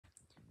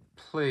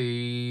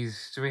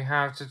Please, do we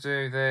have to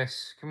do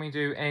this? Can we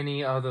do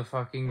any other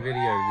fucking video?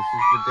 This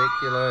is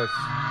ridiculous.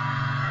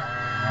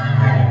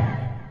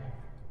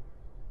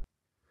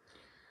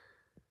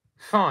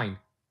 Fine.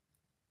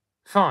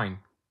 Fine.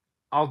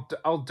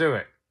 I'll do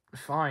it.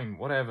 Fine,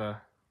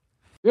 whatever.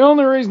 The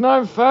only reason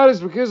I'm fat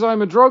is because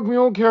I'm a drug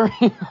mule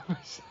carrying...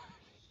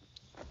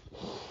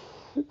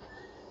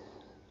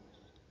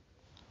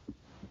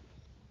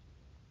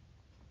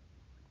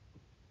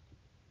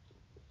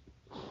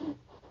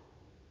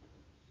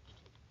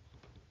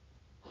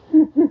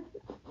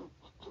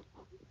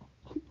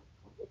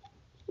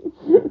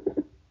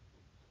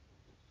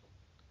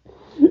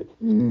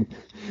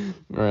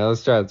 Alright,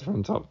 let's try it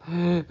from the top.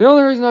 The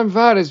only reason I'm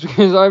fat is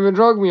because I'm a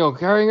drug mule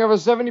carrying over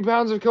 70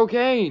 pounds of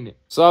cocaine.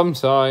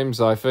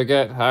 Sometimes I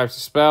forget how to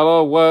spell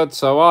a word,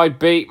 so I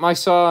beat my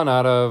son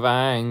out of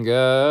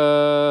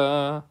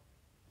anger.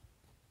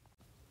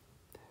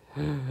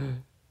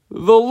 The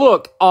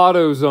look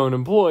AutoZone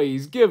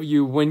employees give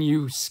you when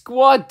you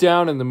squat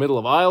down in the middle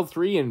of aisle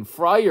 3 and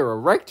fry your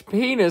erect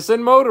penis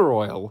in motor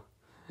oil.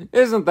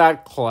 Isn't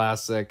that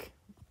classic?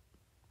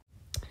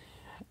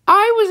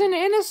 I was an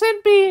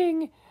innocent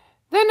being.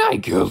 Then I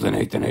killed and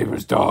ate the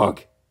neighbor's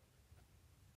dog.